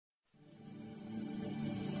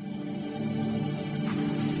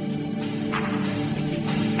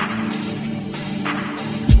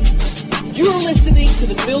to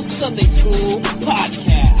the Mill Sunday School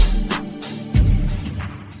podcast.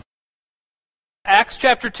 Acts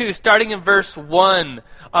chapter 2, starting in verse 1.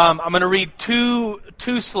 I'm going to read two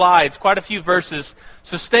slides, quite a few verses.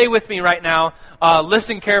 So stay with me right now.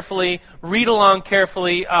 Listen carefully. Read along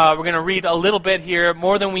carefully. We're going to read a little bit here,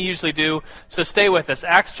 more than we usually do. So stay with us.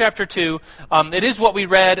 Acts chapter 2. It is what we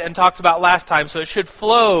read and talked about last time, so it should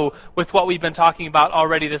flow with what we've been talking about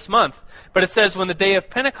already this month. But it says, when the day of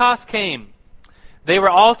Pentecost came, they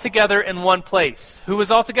were all together in one place. Who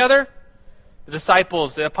was all together? The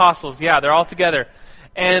disciples, the apostles, they're all together.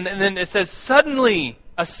 And then it says, suddenly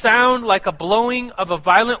a sound like a blowing of a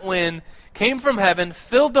violent wind came from heaven,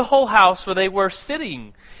 filled the whole house where they were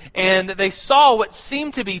sitting. And they saw what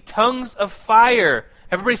seemed to be tongues of fire.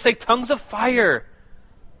 Everybody say tongues of fire.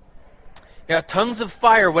 Yeah, tongues of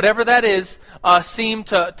fire, whatever that is, seemed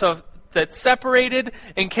that separated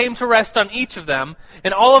and came to rest on each of them,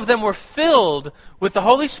 and all of them were filled with the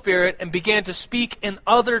Holy Spirit and began to speak in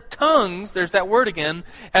other tongues, there's that word again,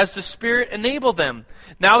 as the Spirit enabled them.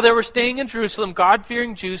 Now they were staying in Jerusalem,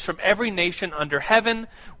 God-fearing Jews from every nation under heaven.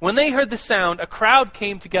 When they heard the sound, a crowd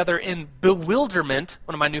came together in bewilderment,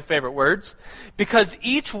 one of my new favorite words, because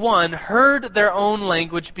each one heard their own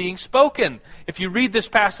language being spoken. If you read this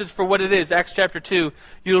passage for what it is, Acts chapter 2,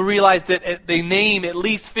 you'll realize that they name at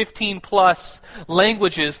least 15 plus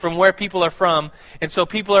languages from where people are from. And so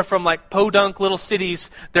people are from like podunk little cities.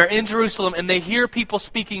 They're in Jerusalem and they hear people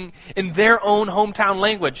speaking in their own hometown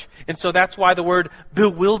language. And so that's why the word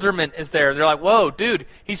bewilderment is there. They're like, whoa, dude,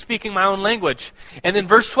 he's speaking my own language. And then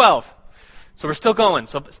verse 12. So we're still going,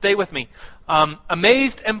 so stay with me.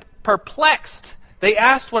 Amazed and perplexed, they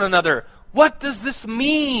asked one another, what does this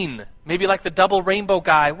mean? Maybe like the double rainbow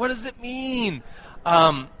guy. What does it mean?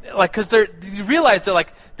 Because you realize that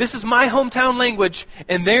this is my hometown language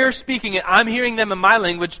and they're speaking it. I'm hearing them in my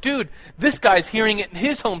language. Dude, this guy's hearing it in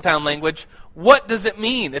his hometown language. What does it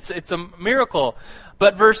mean? It's a miracle.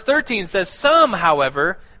 But verse 13 says, some,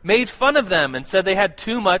 however, made fun of them and said they had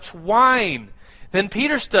too much wine. Then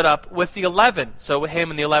Peter stood up with the 11. So with him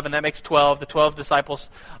and the 11, that makes 12, the 12 disciples.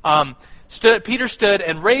 Peter stood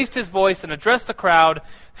and raised his voice and addressed the crowd,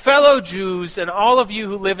 fellow Jews and all of you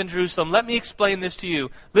who live in Jerusalem, let me explain this to you.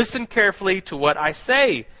 Listen carefully to what I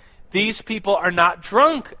say. These people are not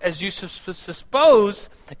drunk, as you suppose.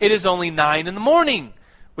 It is only 9 a.m,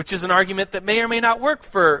 which is an argument that may or may not work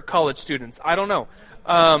for college students. I don't know.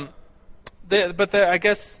 I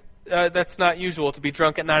guess that's not usual to be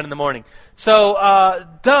drunk at 9 a.m. So,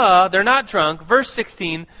 they're not drunk. Verse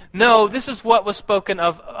 16, no, this is what was spoken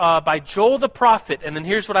of by Joel the prophet. And then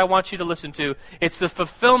here's what I want you to listen to. It's the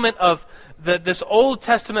fulfillment of this Old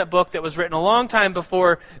Testament book that was written a long time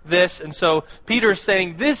before this. And so Peter is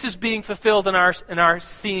saying this is being fulfilled in our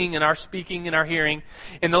seeing, in our speaking, in our hearing.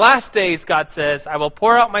 In the last days, God says, I will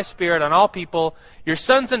pour out my Spirit on all people. Your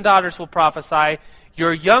sons and daughters will prophesy.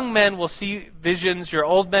 Your young men will see visions, your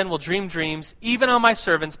old men will dream dreams. Even on my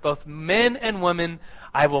servants, both men and women,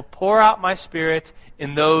 I will pour out my Spirit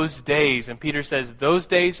in those days. And Peter says, those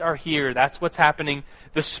days are here. That's what's happening.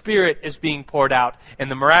 The Spirit is being poured out. And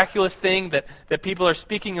the miraculous thing that people are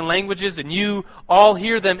speaking in languages and you all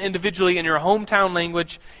hear them individually in your hometown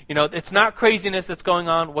language, it's not craziness that's going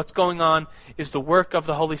on. What's going on is the work of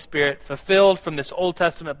the Holy Spirit fulfilled from this Old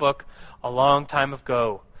Testament book a long time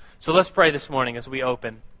ago. So let's pray this morning as we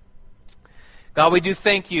open. God, we do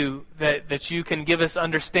thank you that you can give us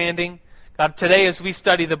understanding. God, today as we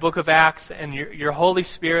study the book of Acts and your Holy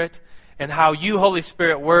Spirit and how you, Holy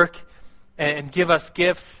Spirit, work and give us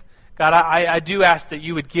gifts, God, I do ask that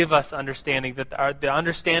you would give us understanding, that the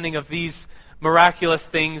understanding of these miraculous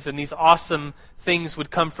things and these awesome things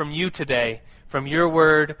would come from you today, from your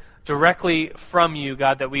word, directly from you,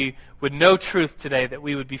 God, that we would know truth today, that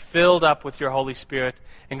we would be filled up with your Holy Spirit.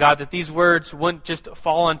 And God, that these words wouldn't just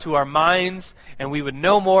fall onto our minds and we would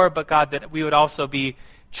know more, but God, that we would also be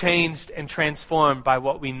changed and transformed by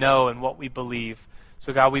what we know and what we believe.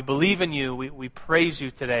 So God, we believe in you. We praise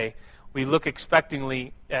you today. We look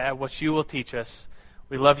expectingly at what you will teach us.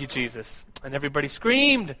 We love you, Jesus. And everybody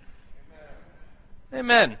screamed.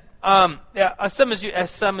 Amen. As some of you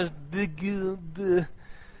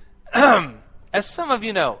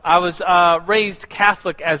know, I was raised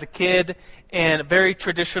Catholic as a kid and very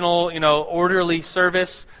traditional, orderly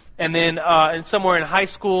service. And then somewhere in high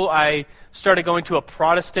school, I started going to a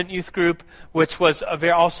Protestant youth group, which was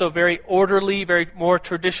also very orderly, very more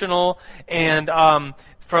traditional. And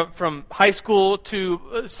from high school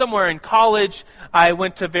to somewhere in college, I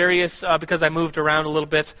went to various, because I moved around a little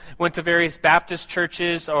bit, went to various Baptist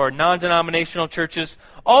churches or non-denominational churches.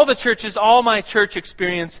 All my church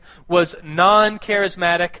experience was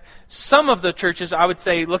non-charismatic. Some of the churches, I would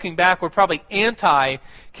say, looking back, were probably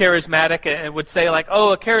anti-charismatic and would say like,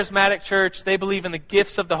 oh, a charismatic church, they believe in the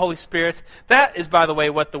gifts of the Holy Spirit. That is, by the way,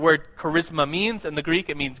 what the word charisma means. In the Greek,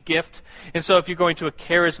 it means gift. And so if you're going to a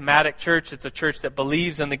charismatic church, it's a church that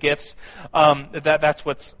believes in the gifts. That's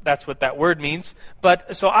what that word means.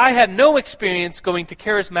 But so I had no experience going to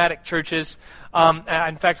charismatic churches. I,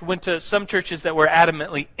 in fact, went to some churches that were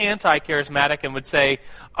adamantly anti-charismatic and would say,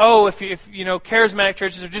 oh, if you know, charismatic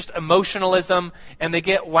churches are just emotionalism, and they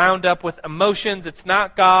get wound up with emotions. It's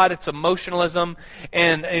not God, it's emotionalism.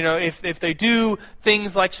 And you know, if they do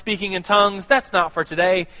things like speaking in tongues, that's not for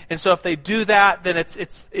today. And so if they do that, then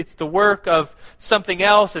it's the work of something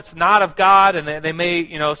else. It's not of God, and they may,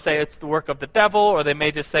 you know, say it's the work of the devil, or they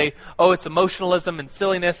may just say, oh, it's emotionalism and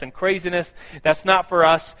silliness and craziness. That's not for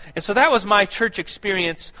us. And so that was my church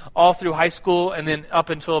experience all through high school, and then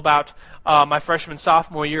up until about my freshman,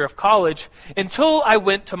 sophomore year of college, until I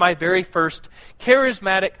went to my very first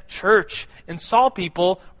charismatic church and saw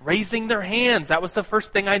people raising their hands. That was the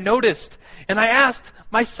first thing I noticed. And I asked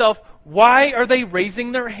myself, why are they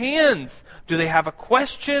raising their hands? Do they have a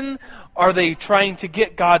question? Are they trying to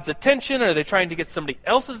get God's attention? Are they trying to get somebody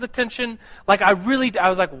else's attention? Like I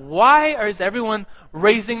was like, why is everyone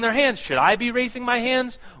raising their hands? Should I be raising my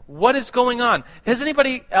hands? What is going on? Has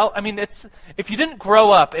anybody else, I mean, if you didn't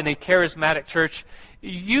grow up in a charismatic church,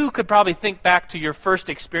 you could probably think back to your first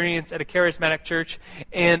experience at a charismatic church,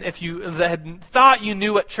 and if you had thought you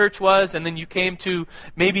knew what church was, and then you came to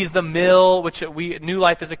maybe the Mill, which New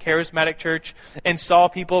Life is a charismatic church, and saw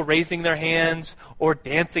people raising their hands or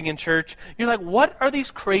dancing in church, you're like, what are these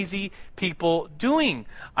crazy people doing?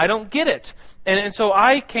 I don't get it. And so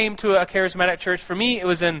I came to a charismatic church. For me, it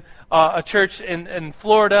was in a church in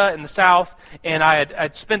Florida, in the South, and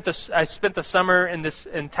I'd spent the summer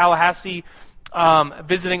in Tallahassee,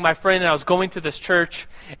 visiting my friend, and I was going to this church,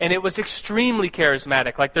 and it was extremely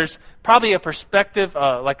charismatic. Like there's probably a perspective,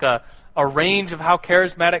 like a range of how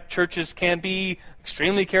charismatic churches can be,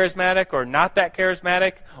 extremely charismatic or not that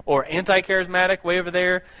charismatic or anti-charismatic way over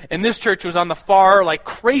there. And this church was on the far, like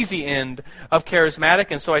crazy end of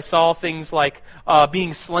charismatic, and so I saw things like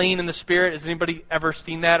being slain in the Spirit. Has anybody ever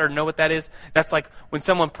seen that or know what that is? That's like when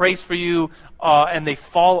someone prays for you and they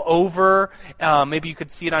fall over. Maybe you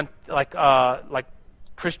could see it on like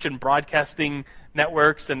Christian broadcasting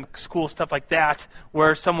networks and cool stuff like that,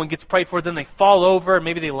 where someone gets prayed for, then they fall over, and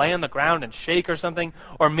maybe they lay on the ground and shake or something,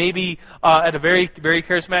 or maybe at a very, very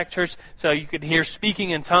charismatic church, so you could hear speaking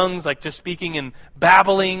in tongues, like just speaking and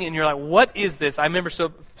babbling, and you're like, what is this? I remember,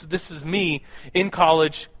 so this is me in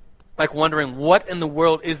college, like wondering, what in the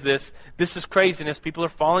world is this? This is craziness. People are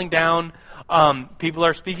falling down. People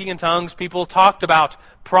are speaking in tongues. People talked about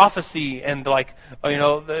prophecy and like, you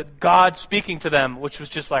know, God speaking to them, which was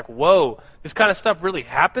just like, whoa, this kind of stuff really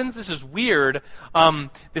happens? This is weird.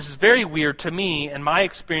 This is very weird to me and my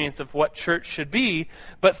experience of what church should be.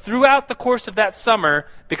 But throughout the course of that summer,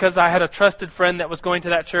 because I had a trusted friend that was going to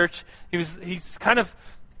that church, he's kind of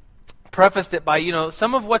prefaced it by, you know,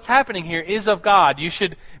 some of what's happening here is of God. You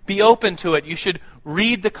should be open to it. You should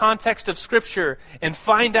read the context of Scripture and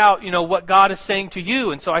find out, you know, what God is saying to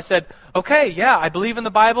you. And so I said, okay, yeah, I believe in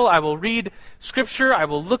the Bible. I will read Scripture. I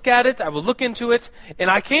will look at it. I will look into it.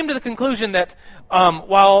 And I came to the conclusion that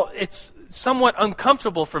while it's somewhat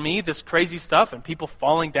uncomfortable for me, this crazy stuff and people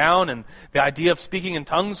falling down and the idea of speaking in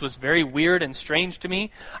tongues was very weird and strange to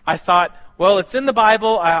me, I thought, well, it's in the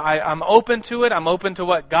Bible. I'm open to it. I'm open to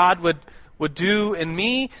what God would do in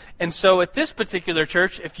me. And so at this particular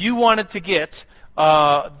church, if you wanted to get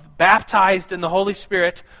baptized in the Holy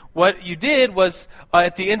Spirit, what you did was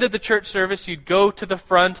at the end of the church service, you'd go to the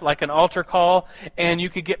front like an altar call, and you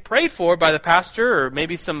could get prayed for by the pastor or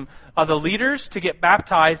maybe some other leaders to get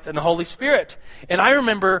baptized in the Holy Spirit. And I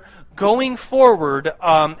remember going forward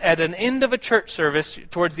at an end of a church service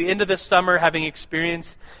towards the end of this summer, having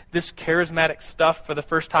experienced this charismatic stuff for the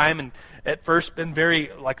first time, and at first been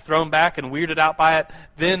very like thrown back and weirded out by it,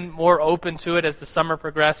 then more open to it as the summer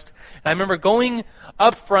progressed. And I remember going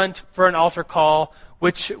up front for an altar call,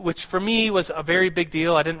 which for me was a very big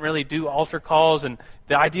deal. I didn't really do altar calls, and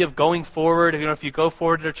the idea of going forward, you know, if you go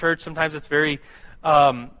forward to a church, sometimes it's very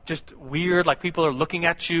just weird, like people are looking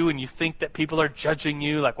at you and you think that people are judging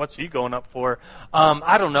you, like what's he going up for?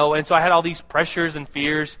 I don't know. And so I had all these pressures and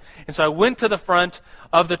fears, and so I went to the front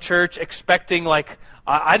of the church expecting, like,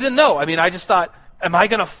 I didn't know. I mean, I just thought, am I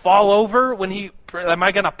going to fall over when he Am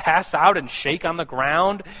I going to pass out and shake on the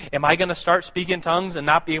ground? Am I going to start speaking in tongues and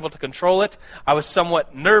not be able to control it? I was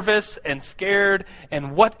somewhat nervous and scared,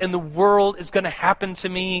 and what in the world is going to happen to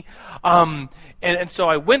me? And so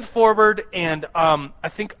I went forward, and I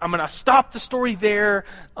think I'm going to stop the story there.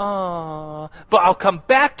 But I'll come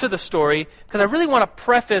back to the story because I really want to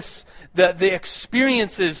preface the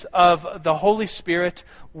experiences of the Holy Spirit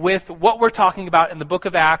with what we're talking about in the book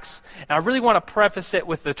of Acts. And I really want to preface it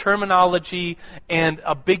with the terminology and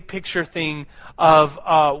a big picture thing of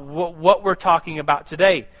what we're talking about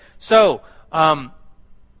today. So, all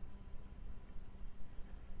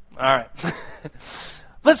right.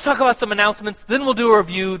 Let's talk about some announcements, then we'll do a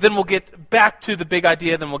review, then we'll get back to the big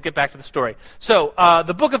idea, then we'll get back to the story. So,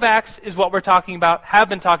 the book of Acts is what we're talking about, have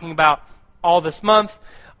been talking about all this month.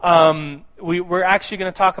 We're actually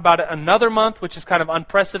going to talk about it another month, which is kind of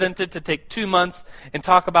unprecedented to take 2 months and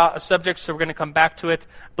talk about a subject, so we're going to come back to it,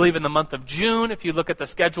 I believe, in the month of June, if you look at the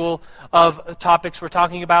schedule of topics we're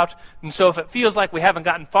talking about. And so if it feels like we haven't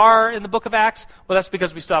gotten far in the book of Acts, well, that's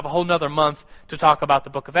because we still have a whole nother month to talk about the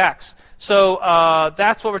book of Acts. So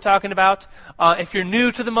that's what we're talking about. If you're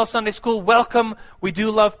new to the Mill Sunday School, welcome. We do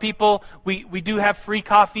love people. We do have free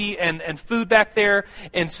coffee and food back there,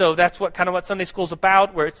 and so that's what Sunday School's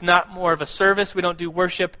about, where it's not more of a service. We don't do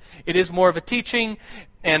worship. It is more of a teaching.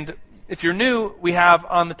 And if you're new, we have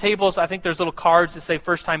on the tables, I think there's little cards that say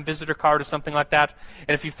first-time visitor card or something like that.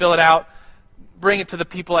 And if you fill it out, bring it to the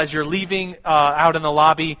people as you're leaving out in the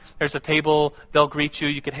lobby. There's a table. They'll greet you.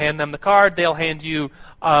 You can hand them the card. They'll hand you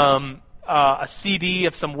a CD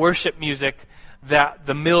of some worship music that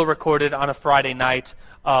the Mill recorded on a Friday night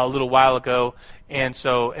a little while ago. And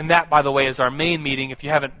that, by the way, is our main meeting. If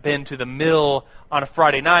you haven't been to the Mill on a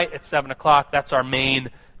Friday night at 7 o'clock, that's our main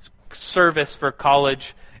service for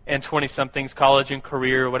college and 20-somethings, college and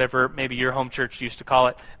career, whatever maybe your home church used to call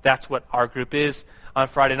it. That's what our group is on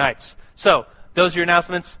Friday nights. So, those are your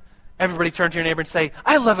announcements. Everybody turn to your neighbor and say,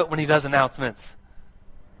 I love it when he does announcements.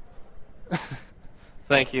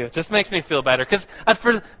 Thank you. It just makes me feel better. Because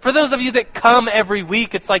for those of you that come every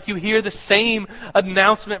week, it's like you hear the same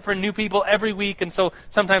announcement for new people every week. And so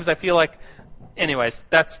sometimes I feel like, anyways,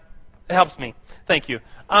 it helps me. Thank you.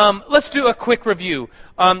 Let's do a quick review.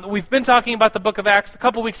 We've been talking about the book of Acts. A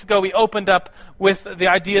couple weeks ago, we opened up with the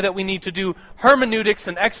idea that we need to do hermeneutics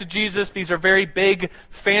and exegesis. These are very big,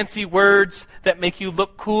 fancy words that make you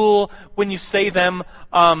look cool when you say them.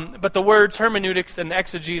 But the words hermeneutics and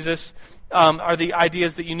exegesis are the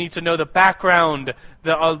ideas that you need to know the background,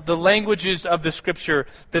 the languages of the Scripture,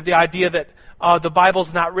 that the idea that the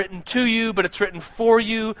Bible's not written to you, but it's written for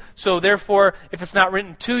you. So therefore, if it's not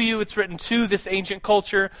written to you, it's written to this ancient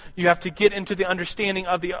culture. You have to get into the understanding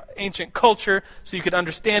of the ancient culture so you could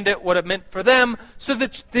understand it, what it meant for them, so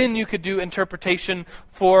that then you could do interpretation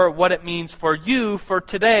for what it means for you for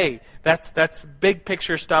today. That's big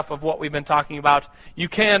picture stuff of what we've been talking about. You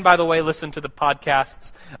can, by the way, listen to the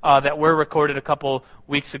podcasts that were recorded a couple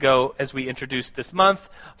weeks ago as we introduced this month.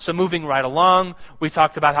 So moving right along, we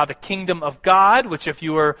talked about how the kingdom of God, which if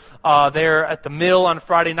you were there at the Mill on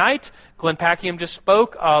Friday night, Glenn Packiam just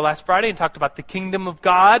spoke last Friday and talked about the kingdom of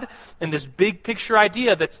God and this big picture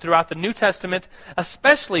idea that's throughout the New Testament,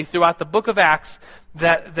 especially throughout the book of Acts,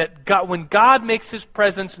 that God, when God makes his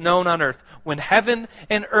presence known on earth, when heaven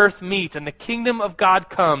and earth meet and the kingdom of God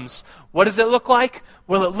comes, what does it look like?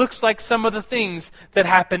 Well, it looks like some of the things that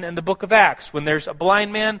happen in the book of Acts. When there's a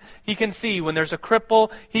blind man, he can see. When there's a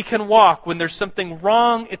cripple, he can walk. When there's something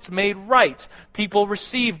wrong, it's made right. People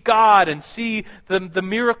receive God and see the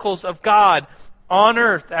miracles of God on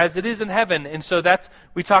earth as it is in heaven. And so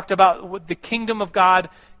we talked about the kingdom of God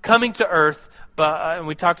coming to earth. And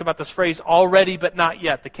we talked about this phrase, already but not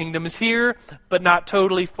yet. The kingdom is here, but not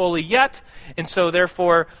totally, fully yet. And so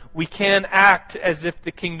therefore, we can act as if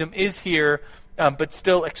the kingdom is here, but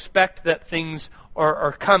still expect that things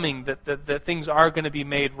are coming, that things are going to be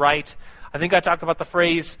made right. I think I talked about the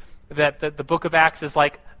phrase that the book of Acts is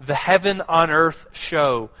like the heaven on earth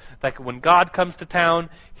show. Like when God comes to town,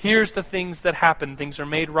 here's the things that happen. Things are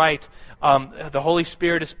made right. The Holy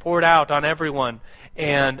Spirit is poured out on everyone.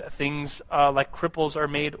 And things like cripples are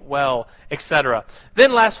made well, etc.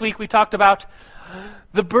 Then last week we talked about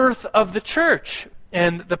the birth of the church.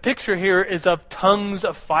 And the picture here is of tongues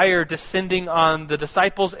of fire descending on the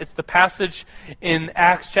disciples. It's the passage in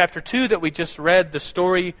Acts chapter 2 that we just read, the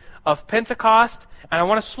story of Pentecost. And I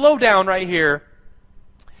want to slow down right here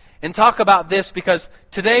and talk about this because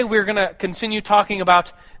today we're going to continue talking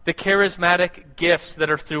about the charismatic gifts that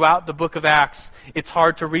are throughout the book of Acts. It's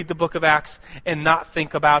hard to read the book of Acts and not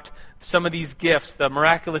think about some of these gifts, the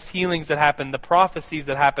miraculous healings that happen, the prophecies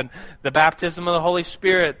that happen, the baptism of the Holy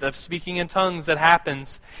Spirit, the speaking in tongues that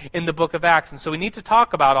happens in the book of Acts. And so we need to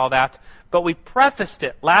talk about all that, but we prefaced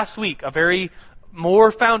it last week. A very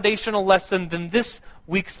more foundational lesson than this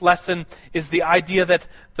week's lesson is the idea that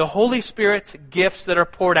the Holy Spirit's gifts that are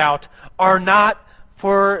poured out are not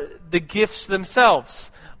for the gifts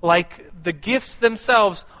themselves. Like the gifts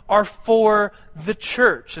themselves are for the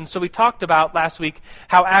church. And so we talked about last week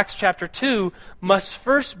how Acts chapter 2 must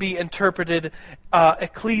first be interpreted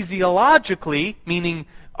ecclesiologically, meaning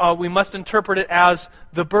we must interpret it as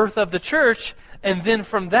the birth of the church, and then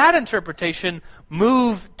from that interpretation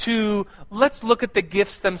move to, let's look at the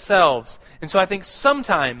gifts themselves. And so I think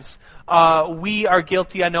sometimes we are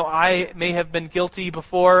guilty, I know I may have been guilty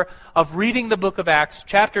before, of reading the book of Acts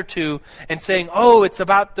chapter 2 and saying, oh, it's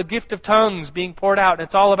about the gift of tongues being poured out, and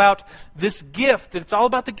it's all about this gift, it's all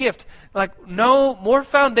about the gift. Like, no, more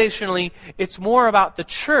foundationally, it's more about the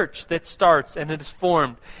church that starts and it is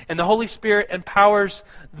formed. And the Holy Spirit empowers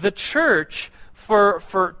the church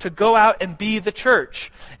to go out and be the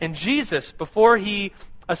church. And Jesus, before he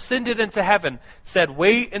ascended into heaven, said,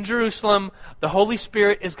 wait in Jerusalem, the Holy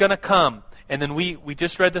Spirit is going to come. And then we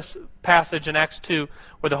just read this passage in Acts 2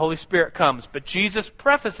 where the Holy Spirit comes. But Jesus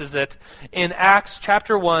prefaces it in Acts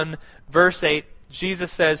chapter 1, verse 8.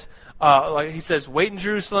 Jesus says, he says, wait in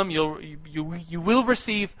Jerusalem, you will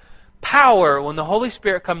receive power when the Holy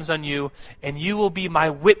Spirit comes on you, and you will be my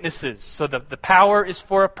witnesses. So the power is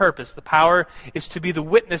for a purpose. The power is to be the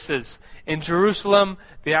witnesses in Jerusalem,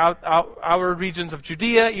 the outer regions of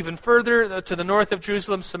Judea, even further to the north of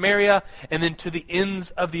Jerusalem, Samaria, and then to the ends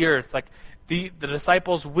of the earth. Like the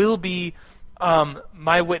disciples will be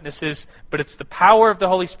my witnesses, but it's the power of the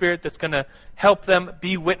Holy Spirit that's going to help them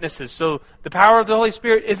be witnesses. So the power of the Holy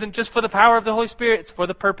Spirit isn't just for the power of the Holy Spirit, it's for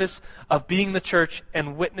the purpose of being the church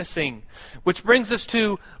and witnessing. Which brings us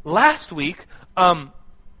to last week.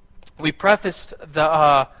 We prefaced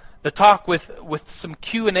the talk with some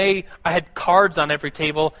Q&A. I had cards on every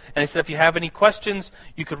table, and I said if you have any questions,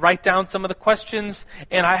 you could write down some of the questions.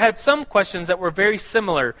 And I had some questions that were very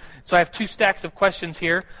similar. So I have two stacks of questions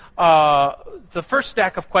here. The first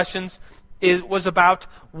stack of questions was about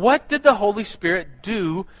what did the Holy Spirit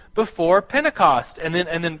do before Pentecost? And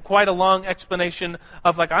then quite a long explanation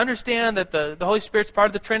of, like, I understand that the Holy Spirit's part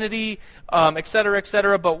of the Trinity, et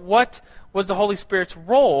cetera, but what was the Holy Spirit's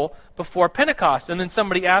role before Pentecost? And then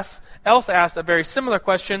somebody else asked a very similar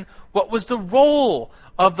question, what was the role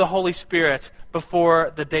of the Holy Spirit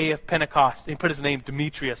before the day of Pentecost? And he put his name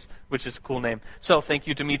Demetrius, which is a cool name. So thank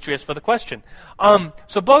you, Demetrius, for the question.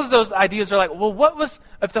 So both of those ideas are like, well,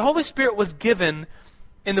 if the Holy Spirit was given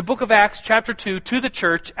in the book of Acts, chapter 2, to the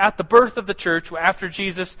church, at the birth of the church, after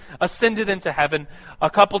Jesus ascended into heaven,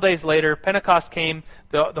 a couple days later, Pentecost came,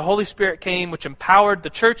 the Holy Spirit came, which empowered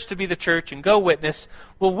the church to be the church and go witness.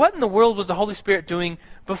 Well, what in the world was the Holy Spirit doing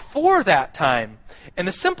before that time? And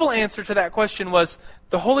the simple answer to that question was,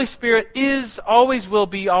 the Holy Spirit is, always will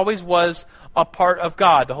be, always was a part of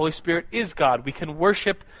God. The Holy Spirit is God. We can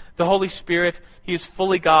worship the Holy Spirit. He is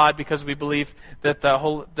fully God because we believe that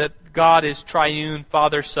that God is triune,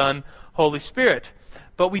 Father, Son, Holy Spirit.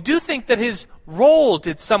 But we do think that his role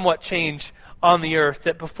did somewhat change on the earth,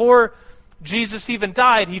 that before Jesus even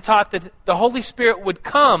died, he taught that the Holy Spirit would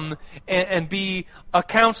come and be a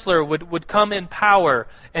counselor, would come in power.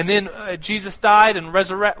 And then Jesus died and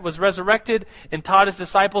was resurrected and taught his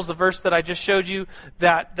disciples, the verse that I just showed you,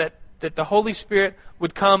 that the Holy Spirit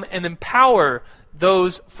would come and empower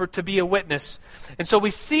those to be a witness. And so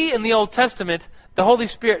we see in the Old Testament the Holy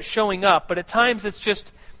Spirit showing up, but at times it's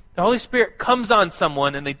just the Holy Spirit comes on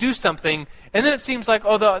someone and they do something, and then it seems like,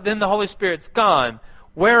 then the Holy Spirit's gone.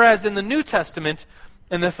 Whereas in the New Testament,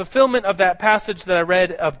 in the fulfillment of that passage that I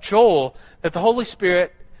read of Joel, that the Holy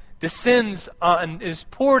Spirit descends and is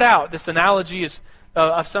poured out. This analogy is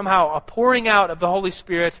of somehow a pouring out of the Holy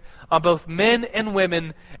Spirit on both men and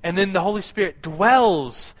women, and then the Holy Spirit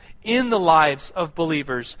dwells in the lives of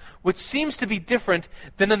believers, which seems to be different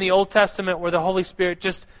than in the Old Testament, where the Holy Spirit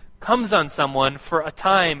just comes on someone for a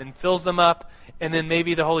time and fills them up, and then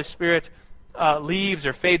maybe the Holy Spirit leaves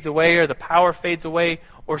or fades away, or the power fades away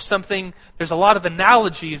or something. There's a lot of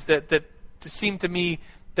analogies that seem to me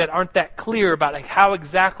that aren't that clear about like how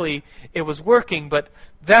exactly it was working, but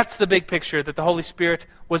that's the big picture, that the Holy Spirit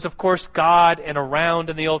was, of course, God and around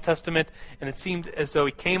in the Old Testament, and it seemed as though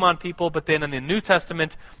he came on people, but then in the New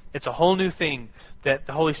Testament, it's a whole new thing, that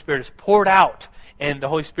the Holy Spirit is poured out, and the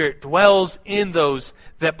Holy Spirit dwells in those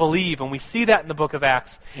that believe, and we see that in the book of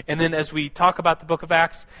Acts. And then as we talk about the book of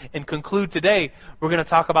Acts and conclude today, we're going to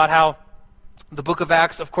talk about how the book of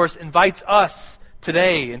Acts, of course, invites us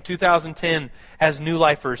today in 2010 as new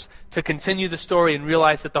lifers to continue the story and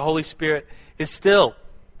realize that the Holy Spirit is still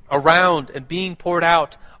around and being poured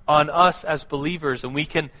out on us as believers, and we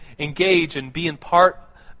can engage and be a part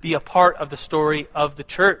of the story of the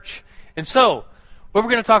church. And so, what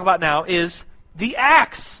we're going to talk about now is the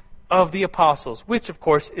Acts of the Apostles, which of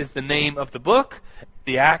course is the name of the book,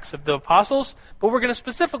 the Acts of the Apostles, but we're going to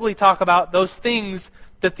specifically talk about those things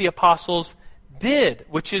that the apostles did,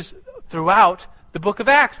 which is throughout the book of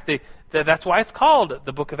Acts. That's why it's called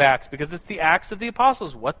the book of Acts, because it's the Acts of the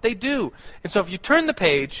Apostles, what they do. And so if you turn the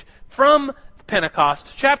page from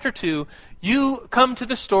Pentecost, chapter 2, you come to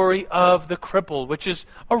the story of the cripple, which is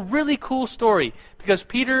a really cool story, because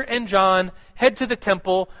Peter and John head to the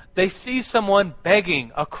temple. They see someone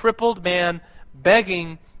begging, a crippled man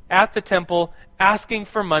begging at the temple, asking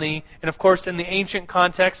for money. And of course, in the ancient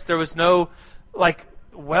context, there was no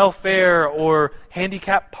welfare or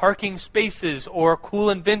handicap parking spaces or cool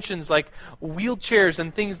inventions like wheelchairs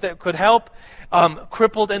and things that could help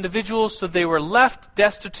crippled individuals, so they were left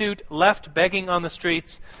destitute, left begging on the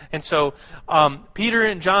streets. And so Peter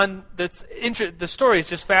and John, the story is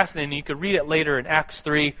just fascinating. You could read it later in Acts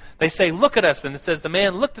 3. They say, "Look at us," and it says the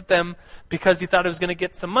man looked at them because he thought he was going to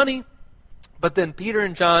get some money. But then Peter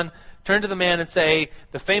and John turn to the man and say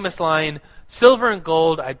the famous line, "Silver and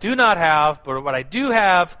gold I do not have, but what I do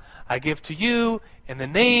have I give to you. In the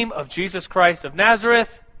name of Jesus Christ of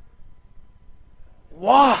Nazareth,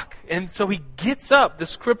 walk." And so he gets up.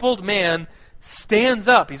 This crippled man stands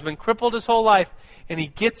up. He's been crippled his whole life, and he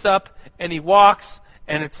gets up and he walks.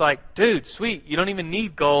 And it's like, dude, sweet. You don't even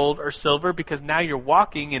need gold or silver, because now you're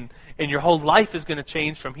walking, and your whole life is going to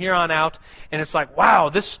change from here on out. And it's like, wow,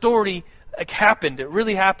 this story happened. It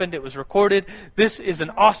really happened. It was recorded. This is an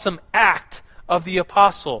awesome act of the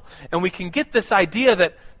apostle. And we can get this idea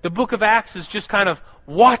that the book of Acts is just kind of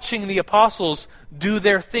watching the apostles do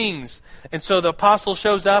their things. And so the apostle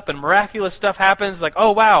shows up and miraculous stuff happens, like,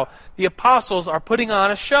 oh wow, the apostles are putting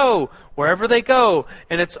on a show wherever they go.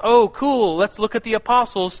 And it's, oh cool, let's look at the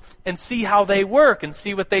apostles and see how they work and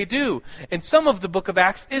see what they do. And some of the book of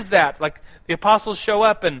Acts is that. Like the apostles show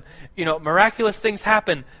up and, miraculous things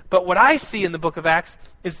happen. But what I see in the book of Acts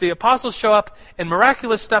is the apostles show up and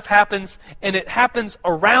miraculous stuff happens, and it happens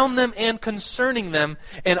around them and concerning them.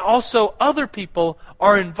 And also other people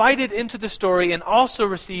are invited into the story and also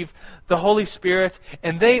receive the Holy Spirit,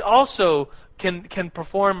 and they also can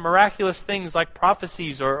perform miraculous things like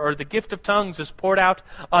prophecies, or the gift of tongues is poured out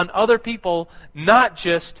on other people, not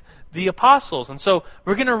just the apostles. And so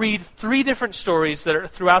we're going to read 3 different stories that are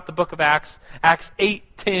throughout the book of Acts, Acts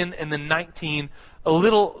 8, 10, and then 19, a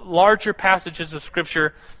little larger passages of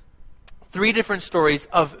Scripture, 3 different stories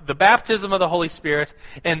of the baptism of the Holy Spirit.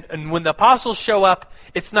 And when the apostles show up,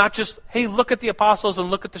 it's not just, hey, look at the apostles and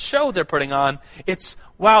look at the show they're putting on. It's,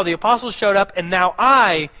 wow, the apostles showed up, and now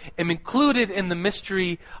I am included in the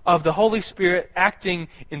mystery of the Holy Spirit acting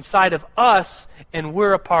inside of us, and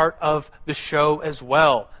we're a part of the show as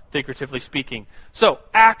well, figuratively speaking. So,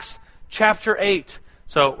 Acts chapter 8.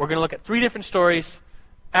 So, we're going to look at 3 different stories.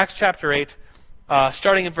 Acts chapter 8,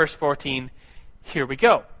 starting in verse 14. Here we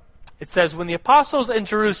go. It says, when the apostles in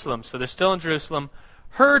Jerusalem, so they're still in Jerusalem,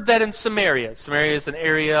 heard that in Samaria is an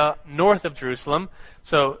area north of Jerusalem,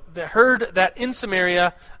 so they heard that in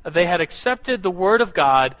Samaria they had accepted the word of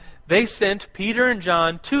God, they sent Peter and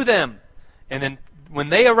John to them. And then when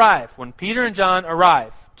Peter and John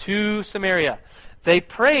arrive to Samaria, they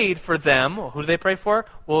prayed for them. Who do they pray for?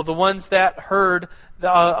 Well, the ones that heard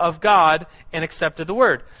of God and accepted the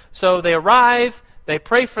word. So they arrive. They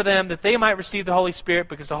pray for them that they might receive the Holy Spirit,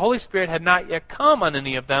 because the Holy Spirit had not yet come on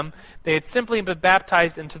any of them. They had simply been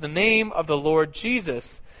baptized into the name of the Lord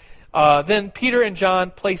Jesus. Then Peter and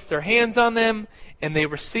John placed their hands on them, and they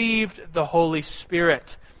received the Holy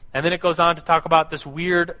Spirit. And then it goes on to talk about this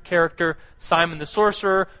weird character, Simon the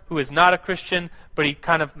sorcerer, who is not a Christian, but he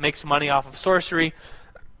kind of makes money off of sorcery.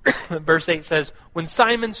 Verse 8 says, when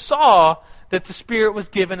Simon saw that the Spirit was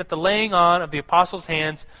given at the laying on of the apostles'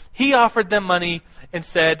 hands, he offered them money and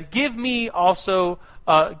said, give me also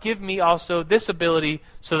this ability,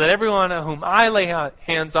 so that everyone whom I lay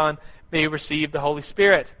hands on may receive the Holy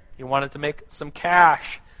Spirit. He wanted to make some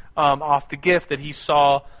cash off the gift that he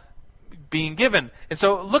saw being given. And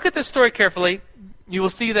so look at this story carefully. You will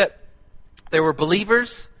see that there were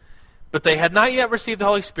believers, but they had not yet received the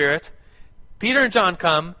Holy Spirit. Peter and John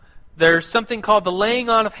come. There's something called the laying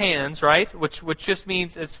on of hands, right? Which just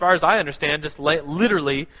means, as far as I understand, just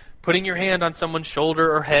literally putting your hand on someone's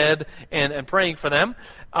shoulder or head and praying for them.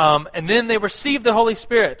 And then they receive the Holy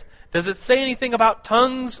Spirit. Does it say anything about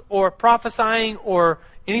tongues or prophesying or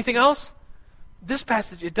anything else? This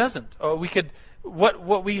passage, it doesn't.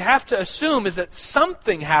 What we have to assume is that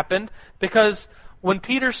something happened, because when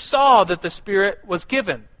Peter saw that the Spirit was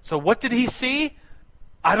given. So what did he see?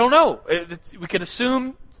 I don't know. We could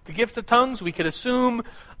assume the gifts of tongues. We could assume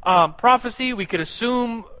prophecy. We could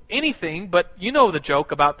assume anything, but you know the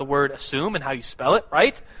joke about the word assume and how you spell it,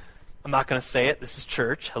 right? I'm not going to say it. This is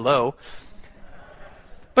church. Hello.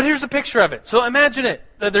 But here's a picture of it. So imagine it.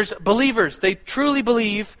 There's believers. They truly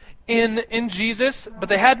believe in Jesus, but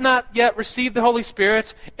they had not yet received the Holy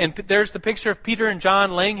Spirit. And there's the picture of Peter and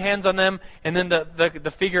John laying hands on them, and then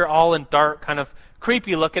the figure all in dark, kind of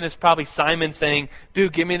creepy looking, is probably Simon saying,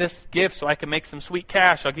 "Dude, give me this gift so I can make some sweet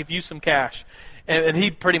cash. I'll give you some cash." And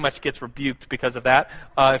he pretty much gets rebuked because of that,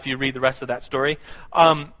 if you read the rest of that story.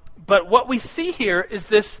 But what we see here is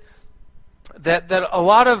this, that a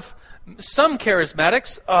lot of some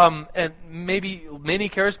charismatics, and maybe many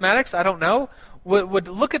charismatics, I don't know, would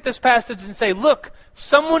look at this passage and say, look,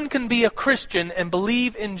 someone can be a Christian and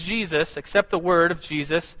believe in Jesus, accept the word of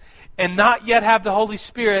Jesus, and not yet have the Holy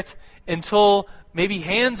Spirit until maybe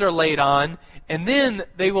hands are laid on, and then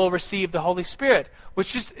they will receive the Holy Spirit.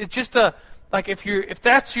 Which is, it's just a, like, if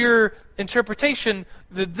that's your interpretation,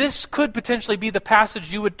 this could potentially be the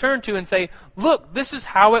passage you would turn to and say, look, this is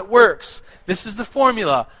how it works. This is the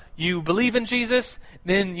formula. You believe in Jesus,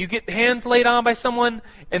 then you get hands laid on by someone,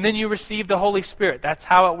 and then you receive the Holy Spirit. That's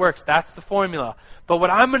how it works. That's the formula. But what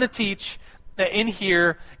I'm going to teach in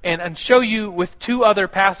here and show you with two other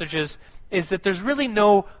passages is that there's really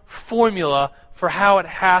no formula for how it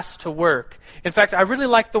has to work. In fact, I really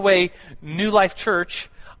like the way New Life Church,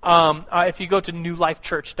 if you go to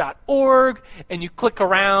newlifechurch.org and you click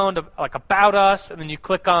around like About Us, and then you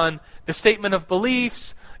click on the Statement of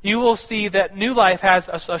Beliefs, you will see that New Life has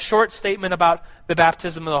a short statement about the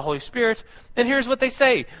baptism of the Holy Spirit. And here's what they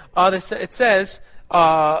say. It says,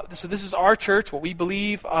 so this is our church, what we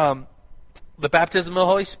believe, the baptism of the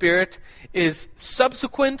Holy Spirit is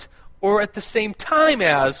subsequent or at the same time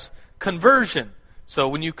as conversion. So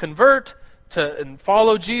when you convert and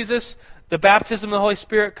follow Jesus, the baptism of the Holy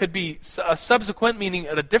Spirit could be subsequent, meaning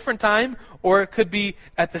at a different time, or it could be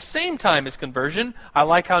at the same time as conversion. I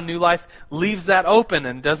like how New Life leaves that open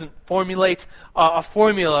and doesn't formulate a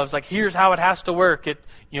formula of like, here's how it has to work.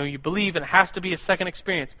 You believe and it has to be a second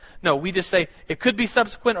experience. No, we just say it could be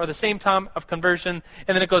subsequent or the same time of conversion,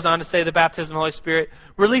 and then it goes on to say the baptism of the Holy Spirit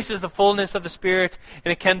releases the fullness of the Spirit,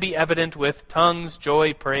 and it can be evident with tongues,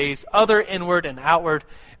 joy, praise, other inward and outward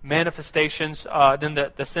manifestations. Then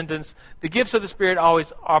the sentence, the gifts of the Spirit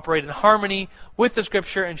always operate in harmony with the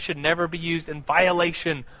Scripture and should never be used in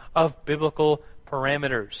violation of biblical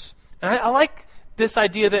parameters. And I like this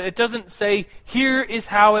idea that it doesn't say, here is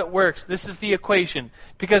how it works, this is the equation.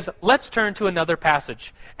 Because let's turn to another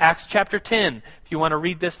passage, Acts chapter 10. If you want to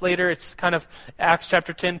read this later, it's kind of Acts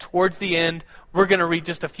chapter 10 towards the end. We're going to read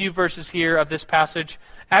just a few verses here of this passage.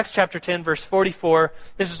 Acts chapter 10, verse 44.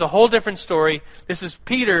 This is a whole different story. This is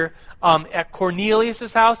Peter at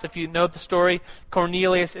Cornelius' house. If you know the story,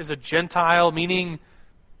 Cornelius is a Gentile, meaning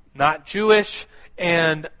not Jewish.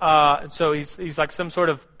 And so he's like some sort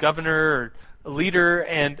of governor or leader,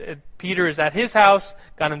 and Peter is at his house,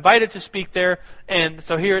 got invited to speak there. And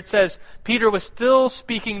so here it says, Peter was still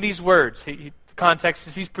speaking these words. The context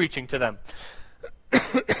is he's preaching to them.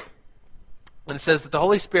 And it says that the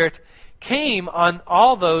Holy Spirit came on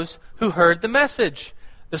all those who heard the message,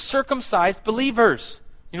 the circumcised believers.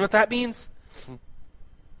 You know what that means?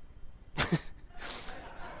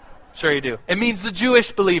 Sure you do. It means the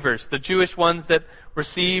Jewish believers, the Jewish ones that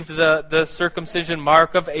received the circumcision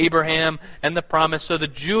mark of Abraham and the promise. So the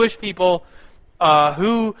Jewish people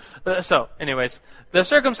the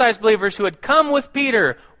circumcised believers who had come with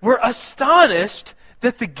Peter were astonished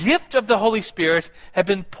that the gift of the Holy Spirit had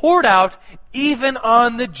been poured out even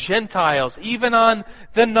on the Gentiles, even on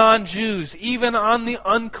the non-Jews, even on the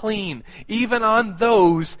unclean, even on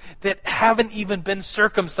those that haven't even been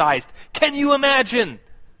circumcised. Can you imagine?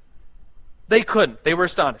 They couldn't. They were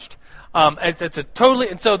astonished.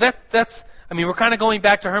 And so that's I mean, we're kind of going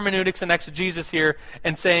back to hermeneutics and exegesis here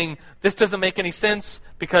and saying this doesn't make any sense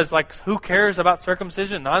because, like, who cares about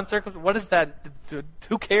circumcision, non-circumcision? What is that?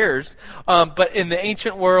 Who cares? But in the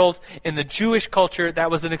ancient world, in the Jewish culture,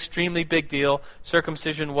 that was an extremely big deal.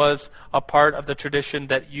 Circumcision was a part of the tradition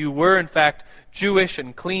that you were, in fact, Jewish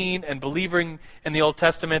and clean and believing in the Old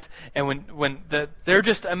Testament. And they're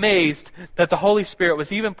just amazed that the Holy Spirit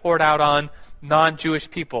was even poured out on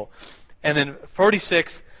non-Jewish people. And then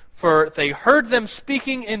 46, for they heard them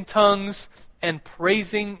speaking in tongues and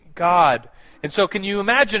praising God. And so can you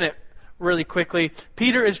imagine it really quickly?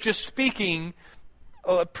 Peter is just speaking,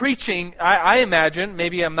 preaching. I imagine,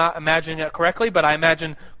 maybe I'm not imagining it correctly, but I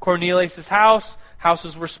imagine Cornelius' house.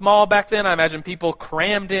 Houses were small back then. I imagine people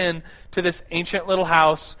crammed in to this ancient little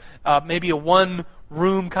house, maybe a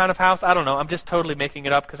one-room kind of house. I don't know. I'm just totally making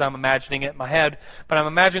it up because I'm imagining it in my head. But I'm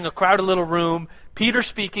imagining a crowded little room, Peter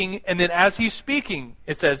speaking, and then as he's speaking,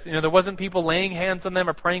 it says, there wasn't people laying hands on them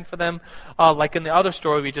or praying for them like in the other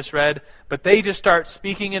story we just read, but they just start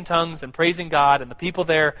speaking in tongues and praising God, and the people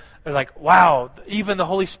there are like, wow, even the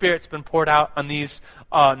Holy Spirit's been poured out on these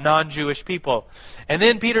non-Jewish people. And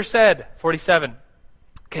then Peter said, 47,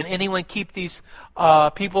 can anyone keep these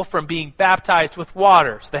people from being baptized with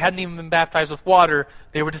water? So they hadn't even been baptized with water.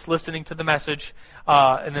 They were just listening to the message.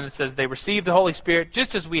 And then it says they received the Holy Spirit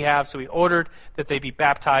just as we have. So he ordered that they be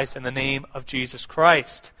baptized in the name of Jesus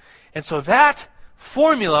Christ. And so that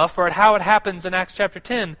formula for how it happens in Acts chapter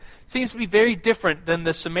 10 seems to be very different than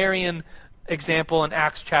the Sumerian example in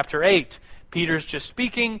Acts chapter 8. Peter's just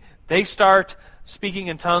speaking. They start speaking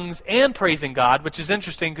in tongues and praising God, which is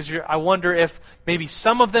interesting because I wonder if maybe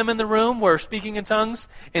some of them in the room were speaking in tongues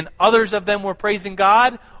and others of them were praising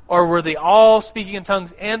God, or were they all speaking in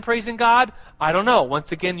tongues and praising God? I don't know.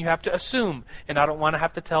 Once again, you have to assume, and I don't want to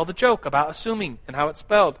have to tell the joke about assuming and how it's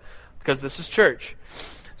spelled because this is church.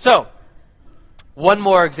 So, one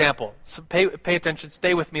more example. So pay attention.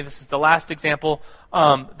 Stay with me. This is the last example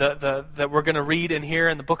that we're going to read in here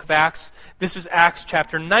in the book of Acts. This is Acts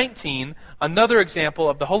chapter 19, another example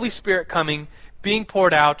of the Holy Spirit coming, being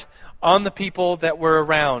poured out on the people that were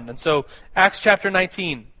around. And so Acts chapter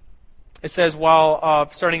 19, it says,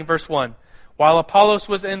 starting in verse 1, while Apollos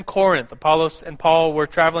was in Corinth, Apollos and Paul were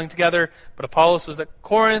traveling together, but Apollos was at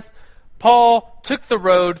Corinth, Paul took the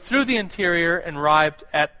road through the interior and arrived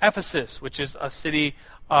at Ephesus, which is a city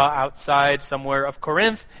outside somewhere of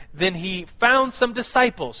Corinth. Then he found some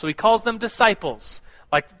disciples. So he calls them disciples,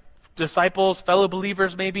 like disciples, fellow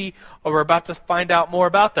believers maybe, or we're about to find out more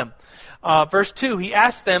about them. Verse 2, he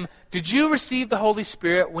asked them, did you receive the Holy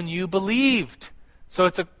Spirit when you believed? So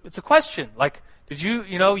it's a question, like, did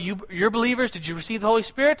you're believers, did you receive the Holy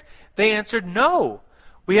Spirit? They answered, no.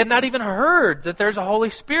 We had not even heard that there's a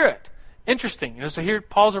Holy Spirit. Interesting. So here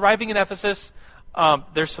Paul's arriving in Ephesus.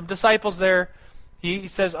 There's some disciples there. He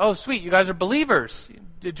says, oh, sweet, you guys are believers.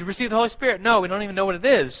 Did you receive the Holy Spirit? No, we don't even know what it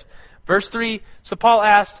is. Verse 3, so Paul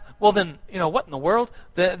asked, well then, what in the world?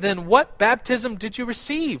 Then what baptism did you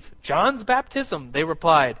receive? John's baptism, they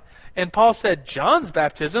replied. And Paul said, John's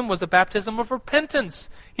baptism was the baptism of repentance.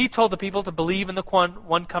 He told the people to believe in the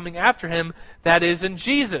one coming after him, that is in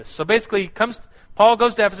Jesus. So basically, Paul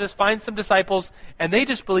goes to Ephesus, finds some disciples, and they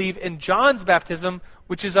just believe in John's baptism,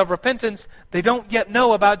 which is of repentance. They don't yet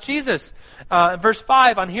know about Jesus. In verse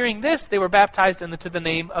 5, on hearing this, they were baptized into the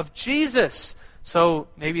name of Jesus. So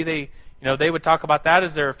maybe they would talk about that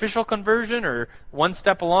as their official conversion or one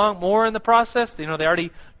step along more in the process. They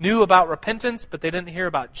already knew about repentance, but they didn't hear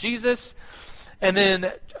about Jesus. And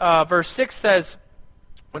then verse 6 says,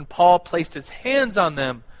 when Paul placed his hands on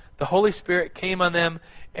them, the Holy Spirit came on them,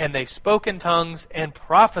 and they spoke in tongues and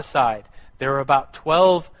prophesied. There were about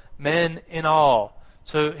 12 men in all.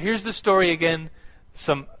 So here's the story again.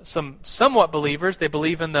 Some somewhat believers, they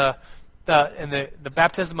believe in the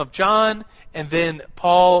baptism of John, and then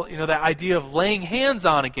Paul, that idea of laying hands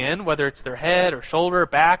on again, whether it's their head or shoulder,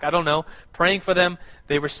 back, I don't know, praying for them.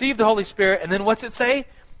 They received the Holy Spirit, and then what's it say?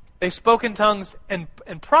 They spoke in tongues and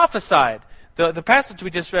prophesied. The passage we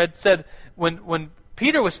just read said when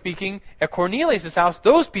Peter was speaking at Cornelius' house,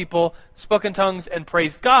 those people spoke in tongues and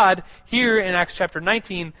praised God. Here in Acts chapter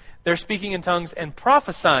 19, they're speaking in tongues and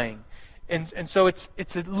prophesying. And so it's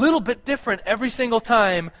a little bit different every single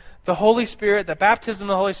time. The Holy Spirit, the baptism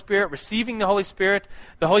of the Holy Spirit, receiving the Holy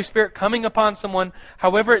Spirit coming upon someone,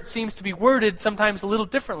 however it seems to be worded sometimes a little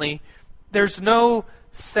differently, there's no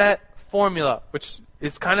set formula, which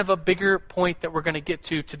is kind of a bigger point that we're going to get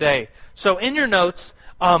to today. So in your notes,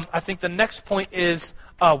 I think the next point is,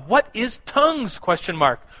 what is tongues, ?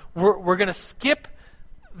 We're going to skip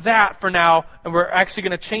that for now, and we're actually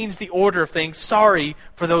going to change the order of things. Sorry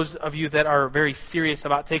for those of you that are very serious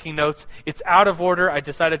about taking notes. It's out of order. I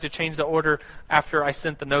decided to change the order after I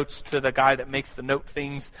sent the notes to the guy that makes the note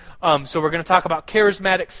things. So we're going to talk about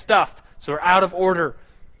charismatic stuff. So we're out of order.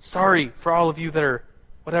 Sorry for all of you that are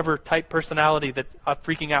whatever type personality that's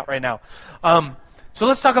freaking out right now. So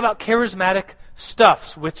let's talk about charismatic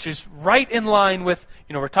stuff, which is right in line with,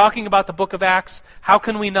 we're talking about the book of Acts. How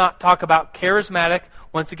can we not talk about charismatic?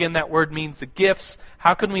 Once again, that word means the gifts.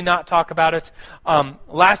 How can we not talk about it?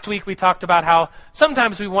 Last week we talked about how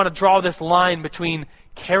sometimes we want to draw this line between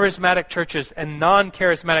charismatic churches and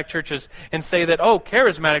non-charismatic churches and say that,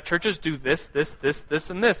 charismatic churches do this, this, this, this,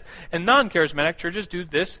 and this. And non-charismatic churches do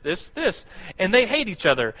this, this, this. And they hate each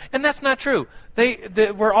other. And that's not true.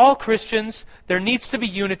 We're all Christians. There needs to be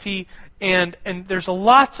unity. And there's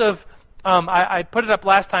lots of, I put it up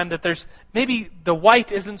last time that there's maybe the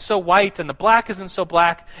white isn't so white and the black isn't so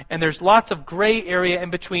black. And there's lots of gray area in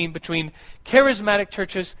between charismatic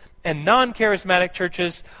churches and non-charismatic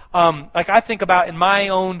churches. Like I think about in my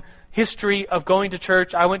own history of going to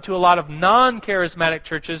church, I went to a lot of non-charismatic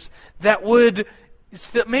churches that would,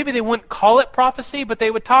 maybe they wouldn't call it prophecy, but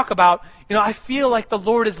they would talk about, I feel like the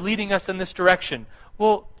Lord is leading us in this direction.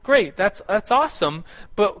 Well, great, that's awesome,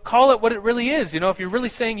 but call it what it really is. If you're really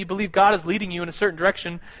saying you believe God is leading you in a certain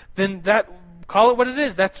direction, then call it what it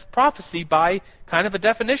is. That's prophecy by kind of a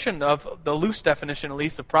definition of, the loose definition at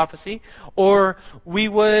least, of prophecy. Or we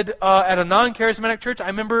would, at a non-charismatic church, I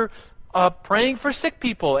remember praying for sick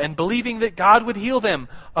people and believing that God would heal them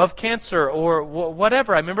of cancer or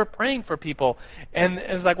whatever. I remember praying for people. And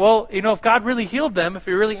it was like, well, if God really healed them, if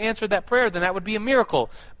He really answered that prayer, then that would be a miracle.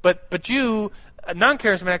 But you,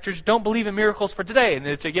 non-charismatic churches, don't believe in miracles for today. And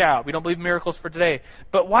it's like, we don't believe in miracles for today.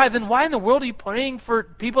 But why in the world are you praying for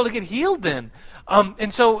people to get healed then?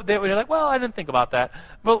 And so they were like, well, I didn't think about that.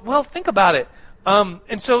 Well, think about it.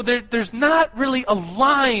 And so there's not really a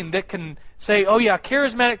line that can say,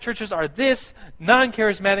 charismatic churches are this,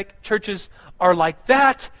 non-charismatic churches are like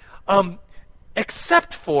that,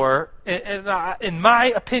 except for, in my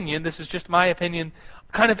opinion, this is just my opinion,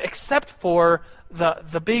 kind of except for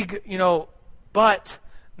the big, but,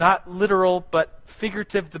 not literal, but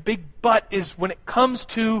figurative. The big but is when it comes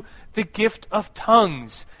to the gift of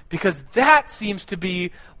tongues, because that seems to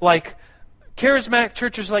be like charismatic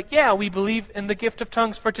churches like, we believe in the gift of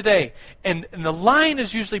tongues for today. And the line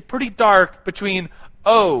is usually pretty dark between, a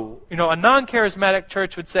non-charismatic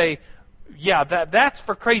church would say, that's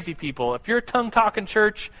for crazy people. If you're a tongue-talking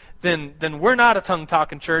church, then we're not a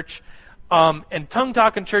tongue-talking church. And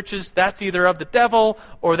tongue-talking churches, that's either of the devil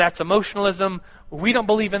or that's emotionalism. We don't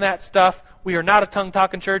believe in that stuff. We are not a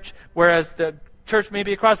tongue-talking church, whereas the church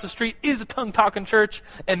maybe across the street is a tongue-talking church.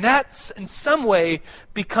 And that, in some way,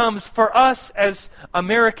 becomes, for us as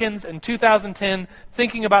Americans in 2010,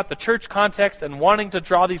 thinking about the church context and wanting to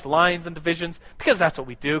draw these lines and divisions, because that's what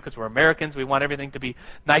we do, because we're Americans. We want everything to be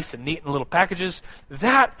nice and neat in little packages.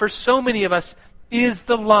 That, for so many of us, is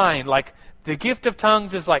the line. Like, the gift of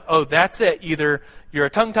tongues is like, that's it. Either you're a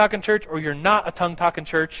tongue-talking church or you're not a tongue-talking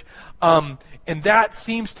church. And that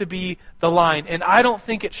seems to be the line. And I don't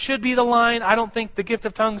think it should be the line. I don't think the gift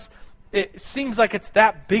of tongues, it seems like it's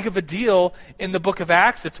that big of a deal in the book of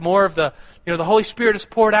Acts. It's more of the Holy Spirit is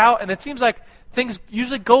poured out, and it seems like things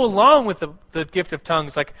usually go along with the gift of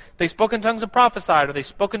tongues. Like they spoke in tongues and prophesied, or they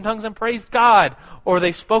spoke in tongues and praised God, or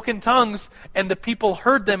they spoke in tongues and the people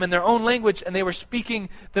heard them in their own language and they were speaking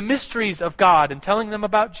the mysteries of God and telling them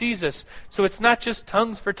about Jesus. So it's not just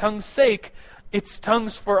tongues for tongue's sake. It's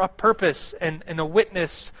tongues for a purpose and a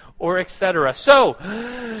witness or etc. So,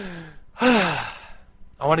 I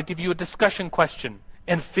want to give you a discussion question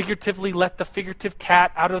and figuratively let the figurative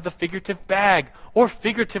cat out of the figurative bag, or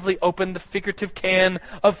figuratively open the figurative can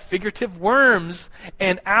of figurative worms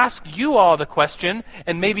and ask you all the question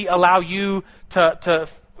and maybe allow you to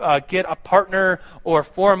get a partner or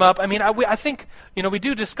form up. I mean, I think, we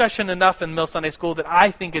do discussion enough in Mill Sunday School that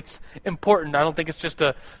I think it's important. I don't think it's just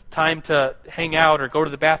a time to hang out or go to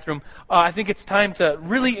the bathroom. I think it's time to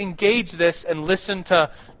really engage this and listen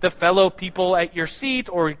to the fellow people at your seat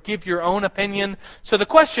or give your own opinion. So the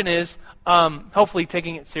question is, hopefully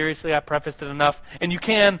taking it seriously, I prefaced it enough, and you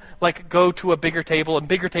can go to a bigger table, and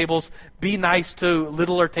bigger tables, be nice to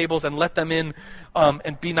littler tables and let them in,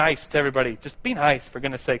 and be nice to everybody. Just be nice, for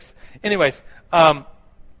goodness sakes. Anyways,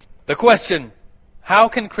 the question, how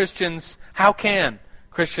can Christians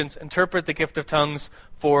interpret the gift of tongues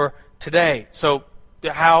for today? So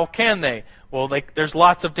how can they? Well, there's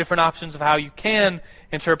lots of different options of how you can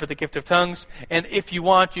interpret the gift of tongues. And if you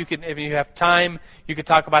want, you can, if you have time, you could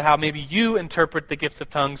talk about how maybe you interpret the gifts of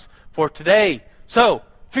tongues for today. So,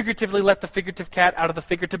 figuratively let the figurative cat out of the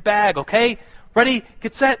figurative bag, okay? Ready,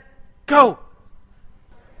 get set, go!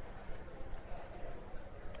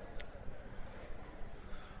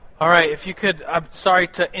 All right, if you could, I'm sorry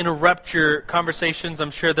to interrupt your conversations.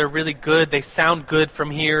 I'm sure they're really good. They sound good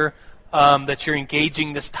from here, that you're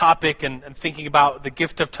engaging this topic and thinking about the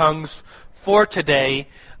gift of tongues for today.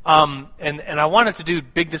 And I wanted to do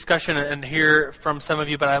big discussion and hear from some of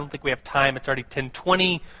you, but I don't think we have time. It's already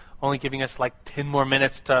 10:20, only giving us like 10 more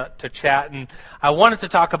minutes to chat. And I wanted to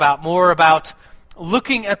talk more about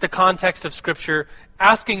looking at the context of Scripture,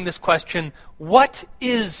 asking this question, what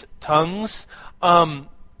is tongues?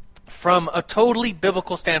 From a totally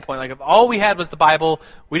biblical standpoint. Like if all we had was the Bible,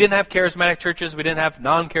 we didn't have charismatic churches, we didn't have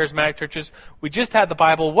non-charismatic churches, we just had the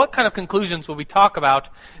Bible, what kind of conclusions would we talk about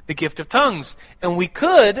the gift of tongues? And we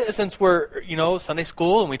could, since we're, Sunday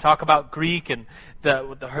school and we talk about Greek and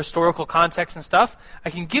the historical context and stuff, I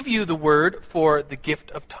can give you the word for the gift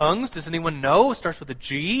of tongues. Does anyone know? It starts with a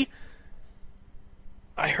G.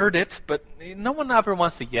 I heard it, but no one ever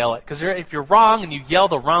wants to yell it. Because if you're wrong and you yell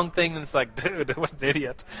the wrong thing, then it's like, dude, what an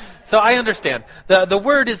idiot. So I understand. The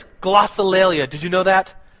word is glossolalia. Did you know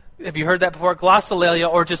that? Have you heard that before? Glossolalia,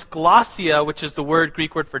 or just glossia, which is the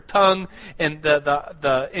Greek word for tongue, and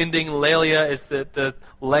the ending lalia is the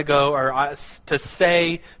lego, or to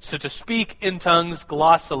say, so to speak in tongues,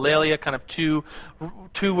 glossolalia, kind of two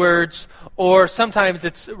words. Or sometimes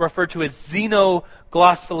it's referred to as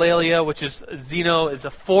xenoglossolalia, which is xeno is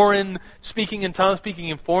a foreign speaking in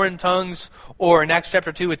foreign tongues. Or in Acts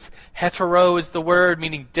chapter 2, it's hetero is the word,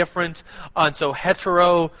 meaning different. And so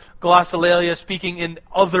heteroglossolalia, speaking in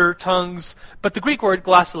other tongues. But the Greek word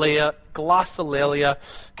glossolalia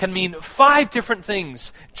can mean 5 different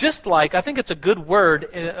things. Just like, I think it's a good word,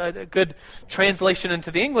 a good translation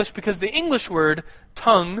into the English, because the English word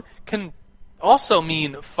tongue can also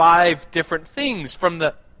mean 5 different things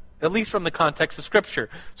at least from the context of Scripture.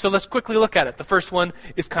 So let's quickly look at it. The first one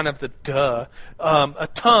is kind of the duh. A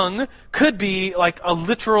tongue could be like a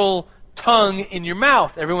literal tongue in your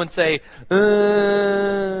mouth. Everyone say, all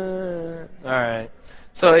right.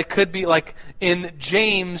 So it could be like in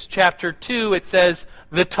James chapter 2, it says,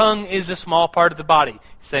 the tongue is a small part of the body.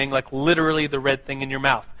 Saying like literally the red thing in your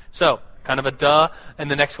mouth. So, kind of a duh,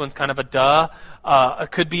 and the next one's kind of a duh.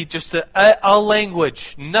 It could be just a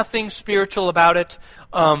language, nothing spiritual about it.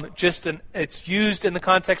 It's used in the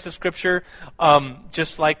context of Scripture.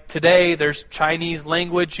 Just like today, there's Chinese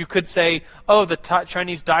language. You could say, the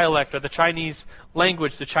Chinese dialect, or the Chinese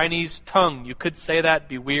language, the Chinese tongue. You could say that,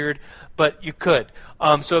 be weird, but you could.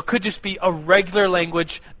 So it could just be a regular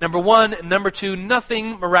language, number 1. And number 2,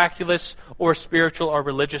 nothing miraculous or spiritual or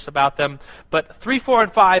religious about them. But 3, 4,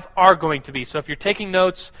 and 5 are going to be. So if you're taking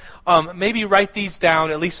notes, maybe write these down,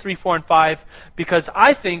 at least 3, 4, and 5, because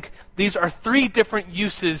I think these are 3 different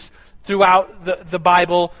uses throughout the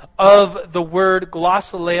Bible of the word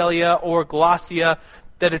glossolalia or glossia,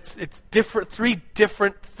 that it's different, 3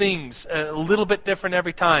 different things, a little bit different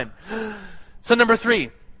every time. So number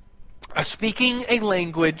 3, speaking a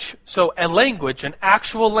language. So a language, an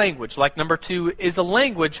actual language, like number 2, is a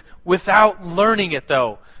language without learning it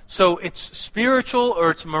though. So it's spiritual or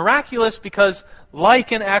it's miraculous because,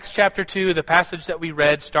 like in Acts chapter 2, the passage that we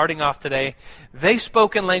read starting off today, they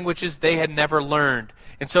spoke in languages they had never learned.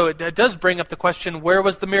 And so it does bring up the question, where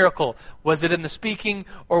was the miracle? Was it in the speaking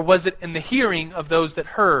or was it in the hearing of those that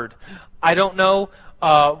heard? I don't know.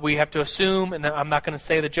 We have to assume, and I'm not going to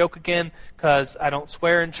say the joke again because I don't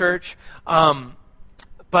swear in church.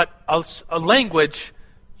 But a language,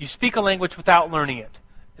 you speak a language without learning it.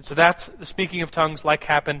 And so that's the speaking of tongues like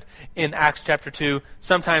happened in Acts chapter 2,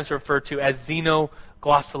 sometimes referred to as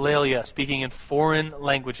xenoglossolalia, speaking in foreign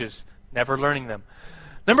languages, never learning them.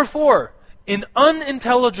 Number 4, in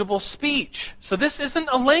unintelligible speech. So this isn't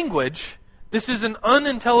a language. This is an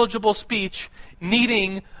unintelligible speech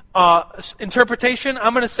needing interpretation.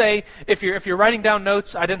 I'm going to say, if you're writing down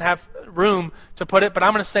notes, I didn't have room to put it, but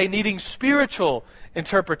I'm going to say needing spiritual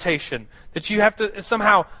interpretation. That you have to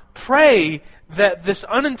somehow pray that this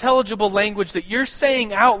unintelligible language that you're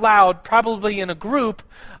saying out loud, probably in a group,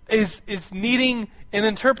 is needing an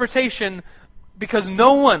interpretation because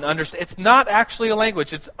no one understands. It's not actually a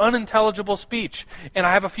language. It's unintelligible speech. And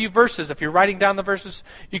I have a few verses. If you're writing down the verses,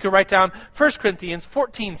 you can write down 1 Corinthians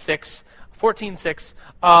 14:6.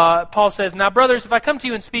 Paul says, "Now, brothers, if I come to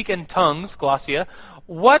you and speak in tongues," glossia,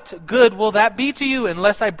 "what good will that be to you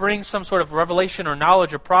unless I bring some sort of revelation or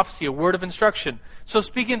knowledge or prophecy, a word of instruction?" So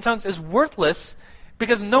speaking in tongues is worthless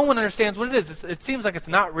because no one understands what it is. It seems like it's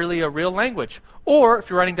not really a real language. Or, if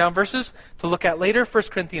you're writing down verses to look at later,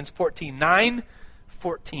 1 Corinthians 14:9,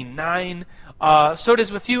 14:9. So it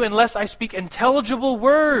is with you, unless I speak intelligible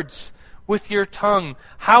words with your tongue.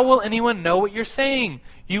 How will anyone know what you're saying?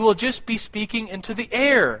 You will just be speaking into the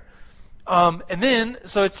air. And then,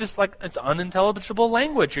 so it's just like, it's unintelligible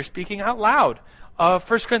language. You're speaking out loud. 1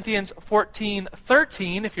 Corinthians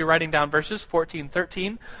 14:13, if you're writing down verses,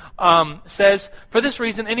 14:13, says, for this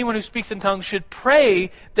reason, anyone who speaks in tongues should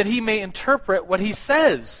pray that he may interpret what he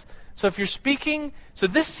says. So if you're speaking, so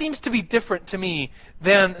this seems to be different to me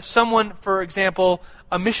than someone, for example,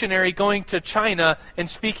 a missionary going to China and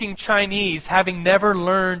speaking Chinese, having never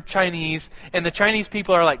learned Chinese, and the Chinese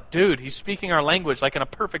people are like, dude, he's speaking our language like in a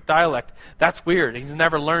perfect dialect. That's weird. He's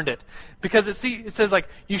never learned it. Because it says like,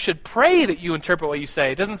 you should pray that you interpret what you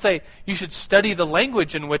say. It doesn't say you should study the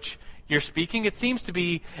language in which you're speaking. It seems to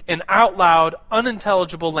be an out loud,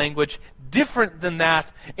 unintelligible language, different than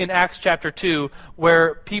that in Acts chapter 2,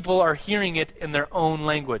 where people are hearing it in their own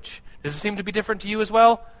language. Does it seem to be different to you as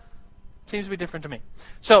well? Seems to be different to me.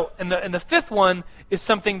 So, and the fifth one is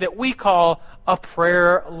something that we call a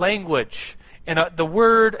prayer language. And the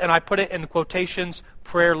word, and I put it in quotations,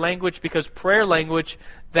 prayer language, because prayer language,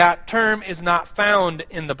 that term is not found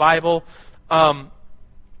in the Bible,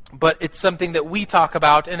 but it's something that we talk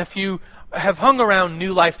about. And if you have hung around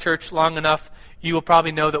New Life Church long enough, you will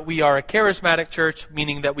probably know that we are a charismatic church,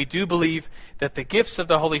 meaning that we do believe that the gifts of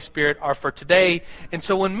the Holy Spirit are for today. And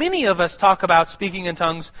so when many of us talk about speaking in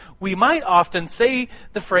tongues, we might often say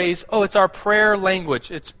the phrase, oh, it's our prayer language.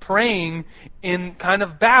 It's praying in kind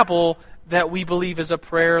of babble that we believe is a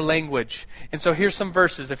prayer language. And so here's some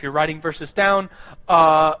verses. If you're writing verses down,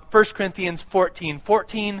 1 Corinthians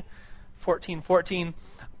 14:14.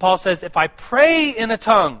 Paul says, if I pray in a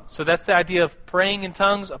tongue, so that's the idea of praying in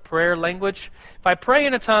tongues, a prayer language. If I pray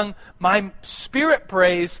in a tongue, my spirit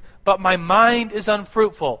prays, but my mind is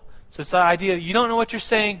unfruitful. So it's the idea, you don't know what you're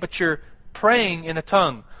saying, but you're praying in a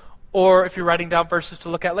tongue. Or if you're writing down verses to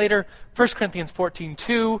look at later, 1 Corinthians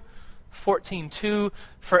 14:2,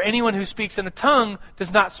 for anyone who speaks in a tongue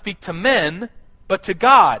does not speak to men, but to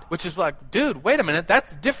God, which is like, dude, wait a minute,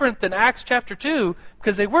 that's different than Acts chapter 2,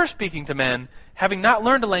 because they were speaking to men. Having not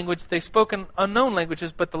learned a language, they spoke in unknown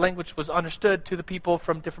languages, but the language was understood to the people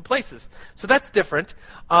from different places. So that's different.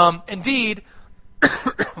 Indeed,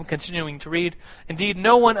 I'm continuing to read, indeed,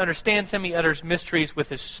 no one understands him. He utters mysteries with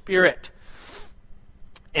his spirit.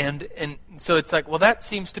 And so it's like, well, that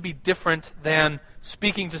seems to be different than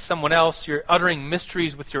speaking to someone else. You're uttering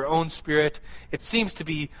mysteries with your own spirit. It seems to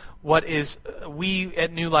be what is we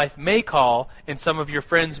at New Life may call, and some of your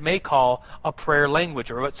friends may call, a prayer language,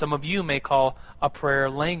 or what some of you may call a prayer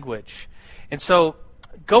language. And so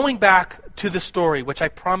going back to the story, which I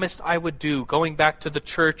promised I would do, going back to the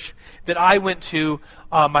church that I went to,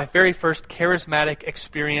 my very first charismatic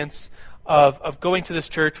experience of going to this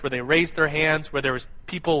church where they raised their hands, where there was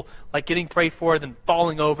people like getting prayed for, then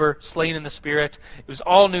falling over, slain in the Spirit. It was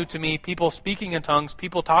all new to me. People speaking in tongues,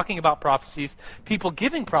 people talking about prophecies, people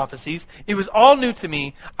giving prophecies. It was all new to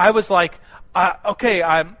me. I was like, okay,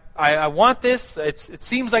 I want this. It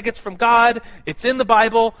seems like it's from God. It's in the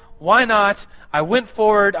Bible. Why not? I went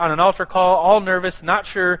forward on an altar call, all nervous, not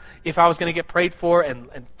sure if I was going to get prayed for and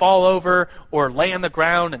fall over or lay on the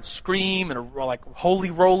ground and scream and like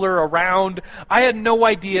holy roller around. I had no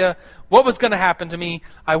idea what was going to happen to me.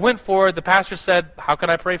 I went forward. The pastor said, how can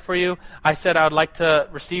I pray for you? I said, I would like to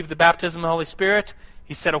receive the baptism of the Holy Spirit.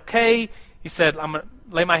 He said, okay. He said, I'm going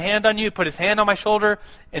to lay my hand on you, put his hand on my shoulder,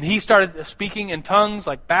 and he started speaking in tongues,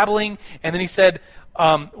 like babbling, and then he said,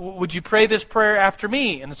 would you pray this prayer after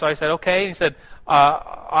me? And so I said, okay. And he said,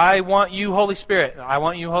 I want you, Holy Spirit. I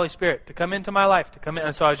want you, Holy Spirit, to come into my life, to come in.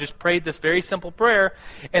 And so I just prayed this very simple prayer,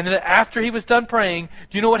 and then after he was done praying,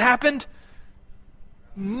 do you know what happened?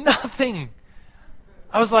 Nothing.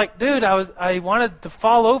 I was like, dude, I wanted to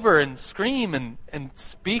fall over and scream and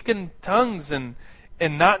speak in tongues and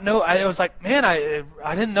not know. I was like, man,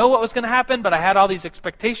 I didn't know what was going to happen, but I had all these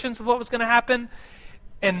expectations of what was going to happen,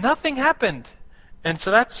 and nothing happened. And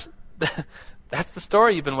so that's the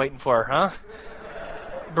story you've been waiting for, huh?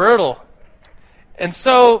 Brutal. And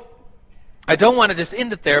so I don't want to just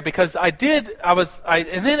end it there, because and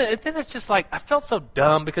then it's just like, I felt so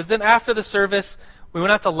dumb, because then after the service, we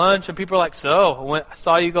went out to lunch, and people were like, so, I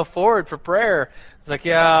saw you go forward for prayer. It's like,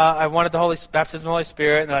 yeah, I wanted the baptism of the Holy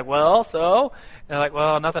Spirit. And they're like, well, so? And they're like,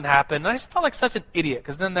 well, nothing happened. And I just felt like such an idiot,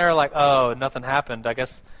 because then they're like, oh, nothing happened. I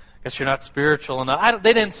guess you're not spiritual enough.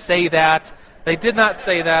 They didn't say that. They did not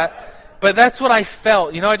say that. But that's what I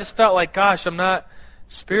felt. I just felt like, gosh, I'm not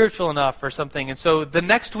spiritual enough or something. And so the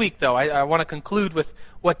next week, though, I want to conclude with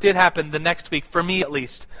what did happen the next week, for me at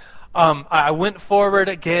least. I went forward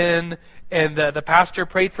again, And the pastor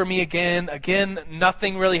prayed for me again. Again,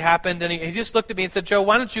 nothing really happened. And he just looked at me and said, Joe,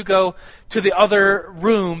 why don't you go to the other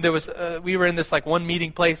room? There was we were in this like one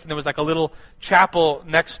meeting place, and there was like a little chapel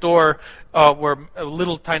next door, where a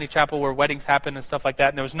little tiny chapel where weddings happen and stuff like that.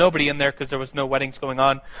 And there was nobody in there because there was no weddings going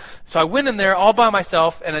on. So I went in there all by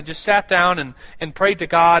myself, and I just sat down and prayed to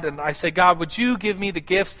God. And I said, God, would you give me the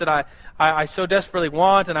gifts that I so desperately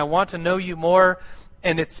want, and I want to know you more.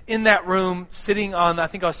 And it's in that room, I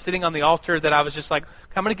think I was sitting on the altar, that I was just like,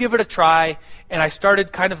 I'm going to give it a try. And I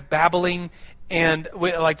started kind of babbling and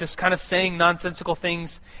like just kind of saying nonsensical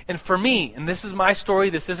things. And for me, and this is my story,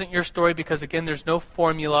 this isn't your story, because again, there's no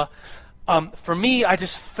formula. For me, I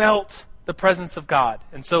just felt the presence of God.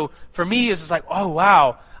 And so for me, it's just like, oh,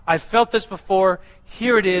 wow, I've felt this before.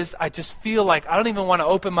 Here it is. I just feel like I don't even want to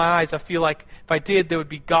open my eyes. I feel like if I did, there would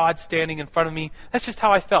be God standing in front of me. That's just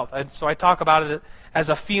how I felt. And so I talk about it as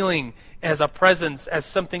a feeling, as a presence, as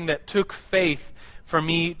something that took faith for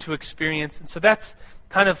me to experience. And so that's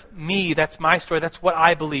kind of me. That's my story. That's what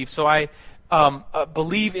I believe. So I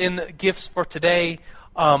believe in gifts for today.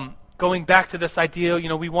 Going back to this idea,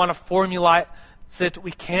 we want to formalize it.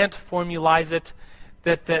 We can't formalize it.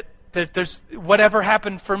 That there's whatever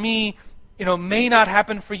happened for me, may not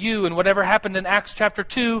happen for you. And whatever happened in Acts chapter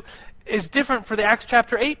 2 is different for the Acts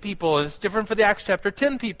chapter 8 people. It's different for the Acts chapter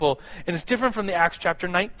 10 people. And it's different from the Acts chapter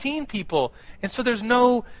 19 people. And so there's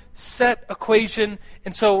no set equation.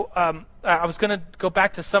 And so I was going to go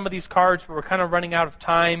back to some of these cards, but we're kind of running out of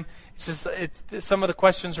time. Some of the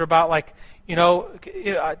questions are about like,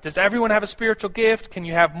 does everyone have a spiritual gift? Can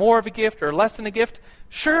you have more of a gift or less than a gift?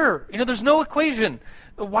 Sure. There's no equation.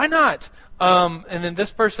 Why not? And then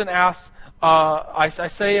this person asks, I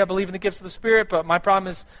say I believe in the gifts of the Spirit, but my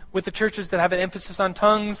problem is with the churches that have an emphasis on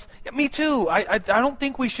tongues. Yeah, me too. I don't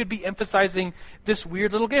think we should be emphasizing this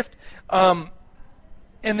weird little gift. And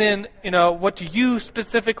then, what do you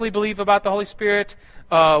specifically believe about the Holy Spirit?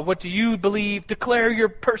 What do you believe? Declare your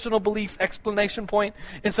personal beliefs, exclamation point.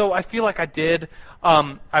 And so I feel like I did.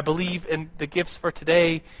 I believe in the gifts for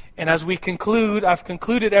today. And as we conclude, I've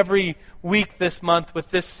concluded every week this month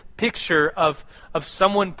with this picture of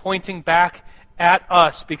someone pointing back at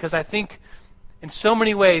us, because I think in so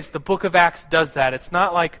many ways the book of Acts does that. It's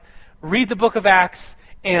not like read the book of Acts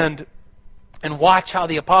and watch how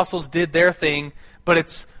the apostles did their thing, but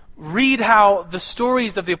it's read how the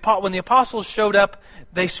stories of when the apostles showed up,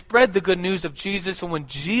 they spread the good news of Jesus. And when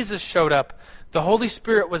Jesus showed up, the Holy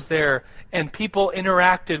Spirit was there, and people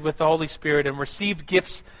interacted with the Holy Spirit and received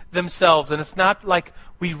gifts themselves. And it's not like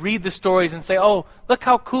we read the stories and say, oh, look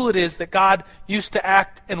how cool it is that God used to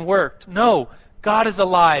act and worked. No, God is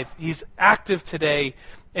alive. He's active today,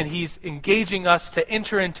 and He's engaging us to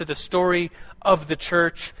enter into the story of the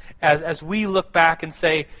church as we look back and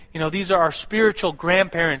say, these are our spiritual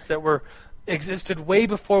grandparents that existed way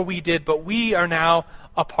before we did, but we are now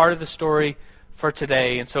a part of the story for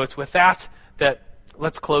today. And so it's with that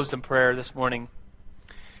let's close in prayer this morning.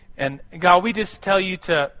 And God, we just tell you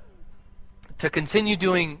to continue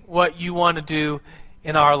doing what you want to do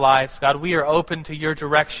in our lives. God, we are open to your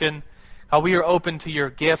direction. God, we are open to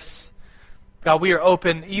your gifts. God, we are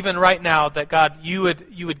open even right now that, God, you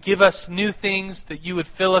would give us new things, that you would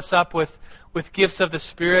fill us up with gifts of the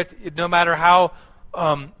Spirit, no matter how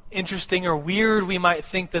interesting or weird we might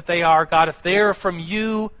think that they are. God, if they are from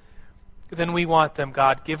you, then we want them,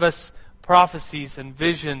 God. Give us prophecies and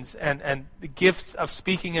visions and the gifts of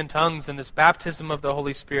speaking in tongues and this baptism of the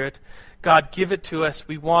Holy Spirit. God, give it to us.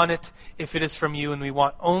 We want it if it is from you, and we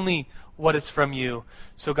want only what is from you.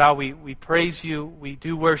 So, God, we praise you. We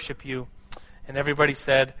do worship you. And everybody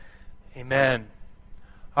said, amen.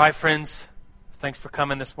 All right, friends, thanks for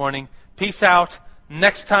coming this morning. Peace out.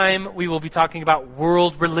 Next time, we will be talking about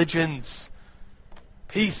world religions.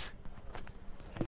 Peace.